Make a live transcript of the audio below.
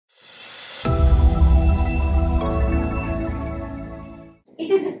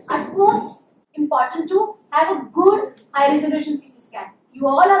it is utmost important to have a good high resolution CT scan. You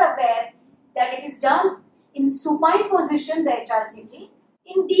all are aware that it is done in supine position, the HRCT,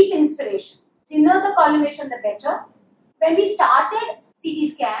 in deep inspiration. Thinner the collimation, the better. When we started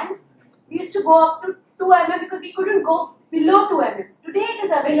CT scan, we used to go up to 2 mm because we couldn't go below 2 mm. Today it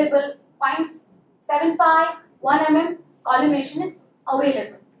is available 0.75, 1 mm collimation is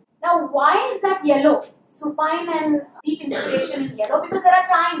available. Now why is that yellow? Supine and deep inspiration in yellow, because there are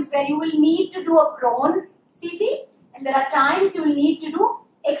times where you will need to do a prone CT and there are times you will need to do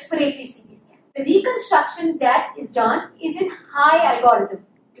expiratory CT scan. The reconstruction that is done is in high algorithm.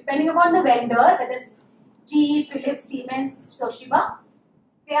 Depending upon the vendor, whether it's GE, Philips, Siemens, Toshiba,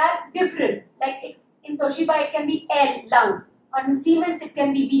 they are different. Like in Toshiba it can be L, lung, or in Siemens it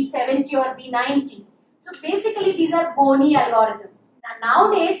can be B70 or B90. So basically these are bony algorithms. Now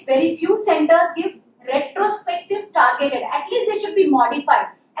nowadays very few centers give retrospective targeted. At least they should be modified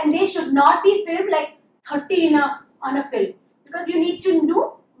and they should not be filmed like 30 on a film, because you need to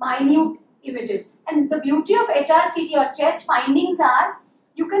do minute images. And the beauty of HRCT or chest findings are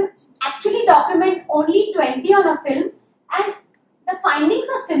you can actually document only 20 on a film and the findings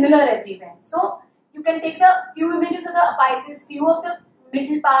are similar everywhere. So you can take the few images of the apices, few of the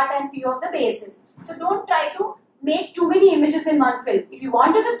middle part and few of the bases. So don't try to make too many images in one film. If you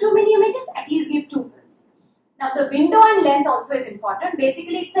want to give too many images, at least give 2 films. Now the window and length also is important.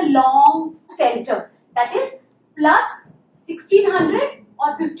 Basically it's a long center, that is plus 1600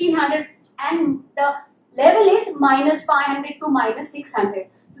 or 1500, and the level is minus 500 to minus 600.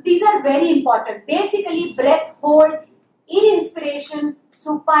 So these are very important. Basically breath hold in inspiration,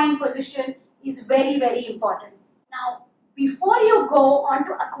 supine position is very, very important. Now before you go on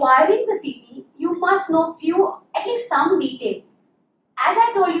to acquiring the CT, you must know at least some detail. As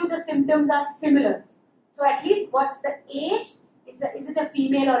I told you, the symptoms are similar. So at least what's the age? Is it a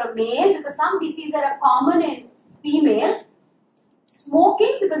female or a male? Because some diseases are common in females.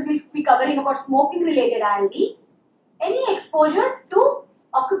 Smoking, because we'll be covering about smoking related ILD. Any exposure to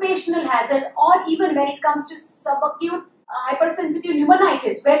occupational hazard, or even when it comes to subacute hypersensitive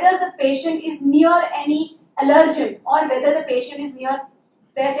pneumonitis, whether the patient is near any allergen or whether the patient is near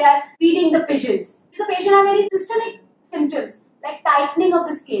where they are feeding the pigeons. If the patient has very systemic symptoms like tightening of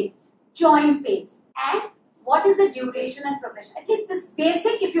the skin, joint pains, and what is the duration and progression. At least this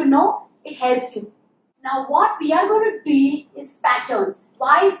basic, if you know, it helps you. Now what we are going to deal is patterns.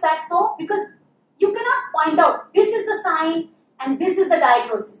 Why is that so? Because you cannot point out this is the sign and this is the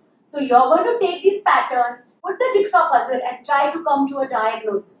diagnosis. So you are going to take these patterns, put the jigsaw puzzle and try to come to a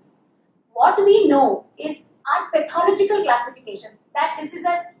diagnosis. What we know is our pathological classification, that this is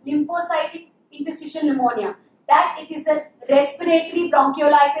a lymphocytic interstitial pneumonia, that it is a respiratory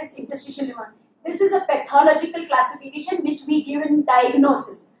bronchiolitis interstitial pneumonia. This is a pathological classification which we give in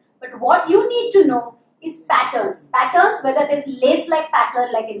diagnosis. But what you need to know is patterns. Patterns, whether there is lace-like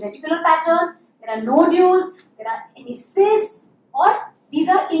pattern like in reticular pattern, there are nodules, there are any cysts, or these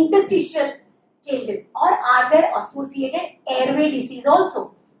are interstitial changes, or are there associated airway disease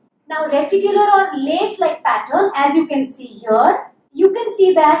also. Now reticular or lace-like pattern, as you can see here, you can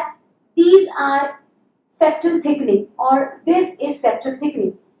see that these are septal thickening, or this is septal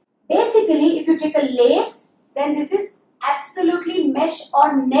thickening. Basically, if you take a lace, then this is absolutely mesh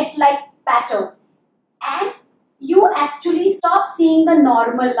or net-like pattern, and you actually stop seeing the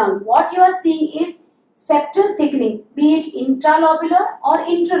normal lung. What you are seeing is septal thickening, be it intralobular or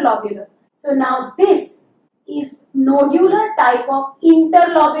intralobular. So now this is nodular type of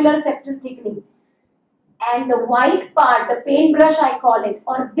interlobular septal thickening, and the white part, the paintbrush I call it,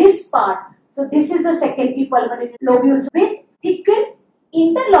 or this part, so this is the secondary pulmonary lobules with thickened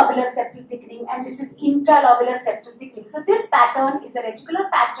interlobular septal thickening, and this is intralobular septal thickening. So this pattern is a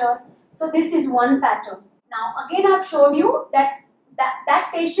reticular pattern, so this is one pattern. Now again I have showed you that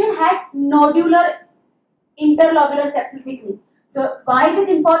patient had nodular interlobular septal thickening. So why is it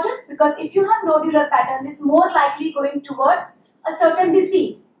important? Because if you have nodular pattern, it's more likely going towards a certain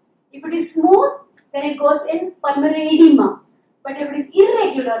disease. If it is smooth, then it goes in pulmonary edema. But if it is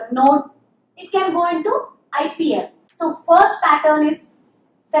irregular, it can go into IPF. So first pattern is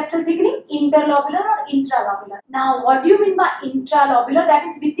septal thickening, interlobular or intralobular. Now what do you mean by intralobular? That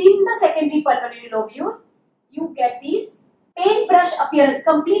is within the secondary pulmonary lobule, you get these paintbrush appearance,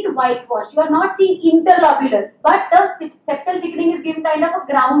 complete whitewash. You are not seeing interlobular, but the septal thickening is giving kind of a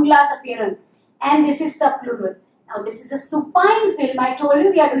ground glass appearance, and this is subpleural. Now this is a supine film. I told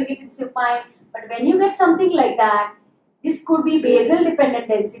you we are doing it in supine, but when you get something like that, this could be basal dependent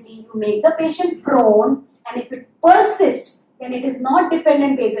density. You make the patient prone, and if it persists, then it is not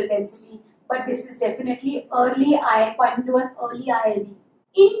dependent basal density, but this is definitely early pointing towards early ILD.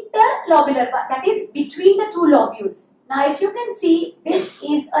 interlobular, that is between the two lobules. Now if you can see, this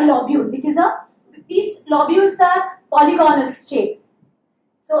is a lobule, these lobules are polygonal shape.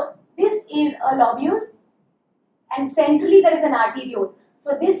 So this is a lobule and centrally there is an arteriole.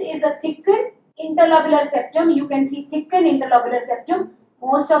 So this is a thickened interlobular septum. You can see thickened interlobular septum.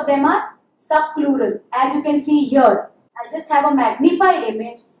 Most of them are subpleural, as you can see here. I'll just have a magnified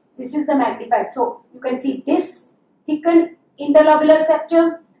image. This is the magnified. So you can see this thickened interlobular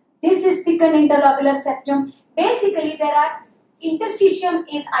septum. This is thickened interlobular septum. Basically, there are interstitium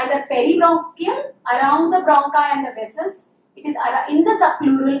is either peribronchial, around the bronchi and the vessels. It is in the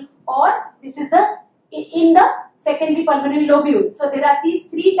subpleural, or this is in the secondary pulmonary lobule. So there are these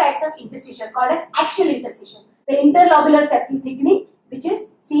three types of interstitium called as axial interstitium. The interlobular septal thickening, which is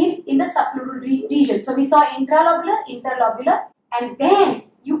seen in the subpleural region. So we saw intralobular, interlobular, and then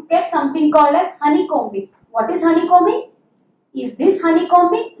you get something called as honeycombing. What is honeycombing? Is this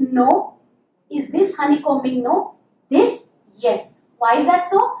honeycombing? No. Is this honeycombing? No. This? Yes. Why is that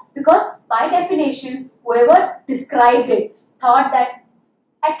so? Because by definition, whoever described it thought that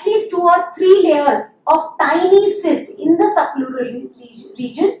at least 2 or 3 layers of tiny cysts in the subpleural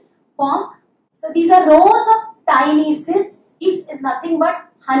region form. So these are rows of tiny cysts. This is nothing but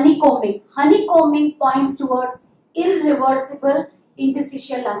honeycombing. Honeycombing points towards irreversible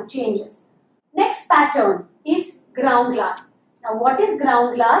interstitial lung changes. Next pattern is groundglass. Now what is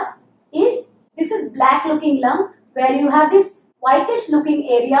groundglass? This is black looking lung where you have this whitish looking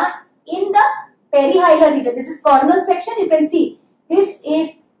area in the perihilar region. This is coronal section. You can see this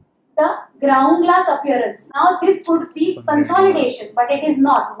is the groundglass appearance. Now this could be consolidation, but it is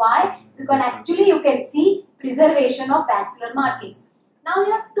not. Why? Because actually you can see preservation of vascular markings. Now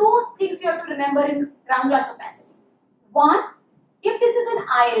you have 2 things you have to remember in groundglass opacity. One, if this is an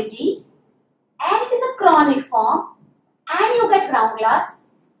ILD and it is a chronic form and you get groundglass,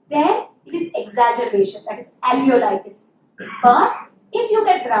 then it is exacerbation, that is alveolitis. But if you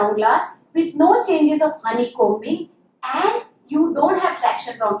get groundglass with no changes of honeycombing and you don't have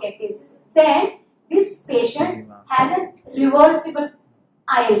traction bronchiectasis, then this patient has a reversible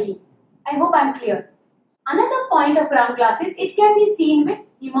ILD. I hope I am clear. Another point of groundglass is it can be seen with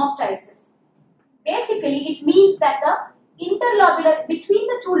hemoptysis. Basically, it means that the interlobular, between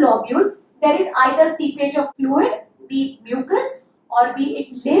the 2 lobules, there is either seepage of fluid, be it mucus, or be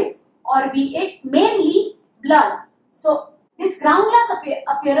it lymph, or be it mainly blood. So this groundglass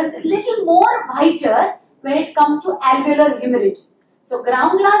appearance is little more whiter when it comes to alveolar hemorrhage. So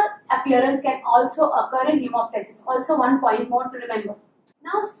groundglass appearance can also occur in hemoptysis. Also one point more to remember.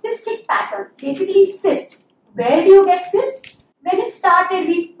 Now cystic pattern, basically cyst. Where do you get cyst? When it started,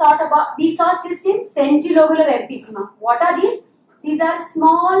 we saw cyst in centilobular emphysema. What are these? These are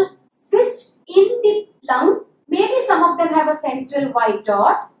small cysts in the lung. Maybe some of them have a central white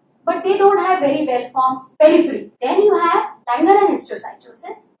dot, but they don't have very well formed periphery. Then you have Langerhans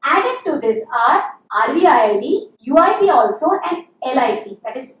histiocytosis. Added to this are RVILD, UIP also, and LIP,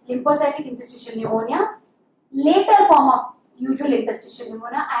 that is lymphocytic interstitial pneumonia. Later form of usual interstitial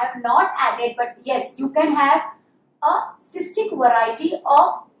pneumonia I have not added, but yes, you can have a cystic variety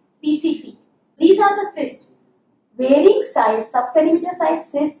of PCP. These are the cysts, varying size, sub-centimeter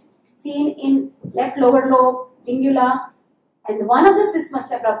size cysts seen in left lower lobe, lingula, and one of the cysts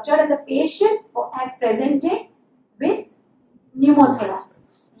must have ruptured and the patient has presented with pneumothorax,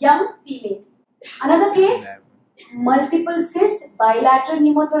 young female. Another case, multiple cyst, bilateral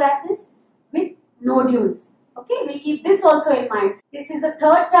pneumothorax with nodules. Okay, we'll keep this also in mind. This is the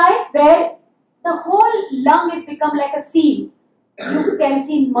third type where the whole lung is become like a seal. You can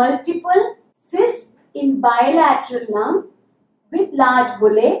see multiple cysts in bilateral lung with large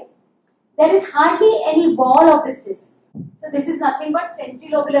bullae. There is hardly any wall of the cyst. So this is nothing but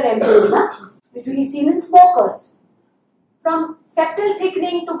centilobular emphysema, usually seen in smokers. From septal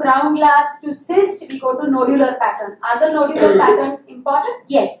thickening to groundglass to cyst, we go to nodular pattern. Are the nodular pattern important?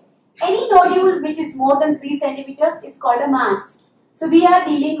 Yes. Any nodule which is more than 3 centimeters is called a mass. So we are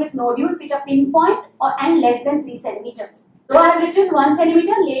dealing with nodules which are pinpoint and less than 3 centimeters. Though I have written 1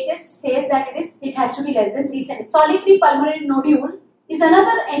 centimeter, latest says that it has to be less than 3 centimeters. Solitary pulmonary nodule is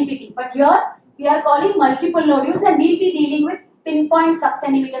another entity, but here we are calling multiple nodules and we will be dealing with pinpoint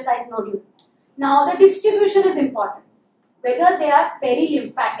sub-centimeter size nodule. Now the distribution is important. Whether they are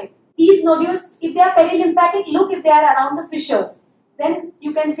perilymphatic. These nodules, if they are perilymphatic, look if they are around the fissures. Then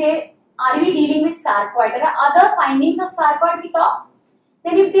you can say, are we dealing with sarcoid? There are other findings of sarcoid we talk.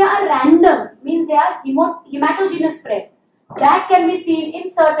 Then if they are random, means they are hematogenous spread. That can be seen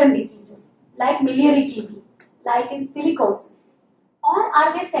in certain diseases like miliary TB, like in silicosis. Or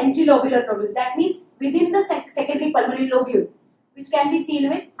are they centilobular nodules? That means within the secondary pulmonary lobule. which can be seen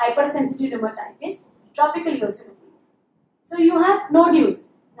with hypersensitive rheumatitis, tropical eosinophil. So you have nodules.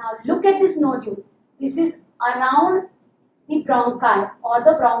 Now look at this nodule. This is around the bronchi or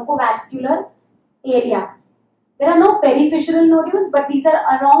the bronchovascular area. There are no periphyseal nodules, but these are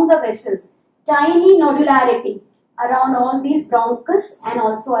around the vessels. Tiny nodularity around all these bronchus and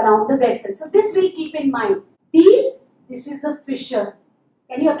also around the vessels. So this will keep in mind. This is the fissure.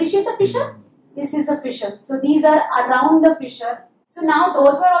 Can you appreciate the fissure? This is the fissure. So these are around the fissure. So now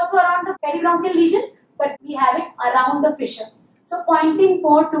those were also around the peribronchial lesion, but we have it around the fissure. So pointing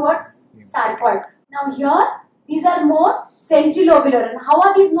more towards sarcoid. Now here, these are more centrilobular. And how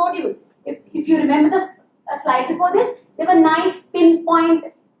are these nodules? If you remember a slide before this, they were nice pinpoint,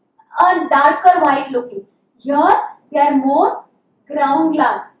 a darker white looking. Here, they are more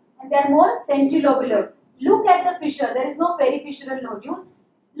groundglass and they are more centrilobular. Look at the fissure. There is no periphyseal nodule.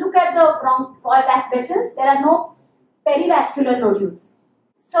 Look at the bronchial vessels. There are no perivascular nodules.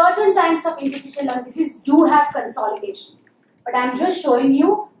 Certain types of interstitial lung disease do have consolidation. But I am just showing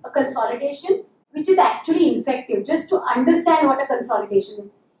you a consolidation which is actually infective, just to understand what a consolidation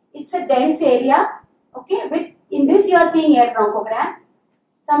is. It's a dense area, okay, in this you are seeing air bronchogram.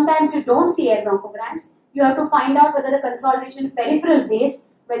 Sometimes you don't see air bronchograms. You have to find out whether the consolidation is peripheral based,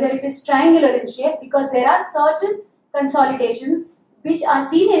 whether it is triangular in shape, because there are certain consolidations which are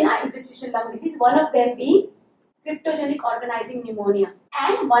seen in interstitial lung disease, one of them being cryptogenic organizing pneumonia.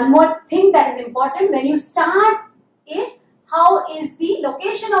 And one more thing that is important when you start is how is the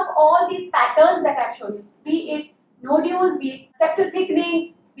location of all these patterns that I have shown you, be it nodules, be it septal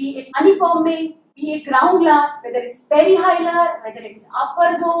thickening, be it honeycombing, be it groundglass, whether it's perihilar, whether it is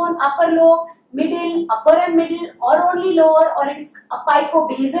upper zone, upper lobe, middle, upper and middle, or only lower, or it is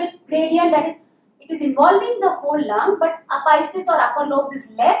apicobasal gradient, that is, it is involving the whole lung, but apices or upper lobes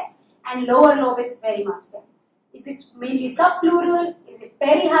is less and lower lobe is very much there. Is it mainly subpleural? Is it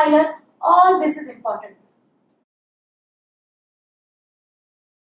perihilar? All this is important.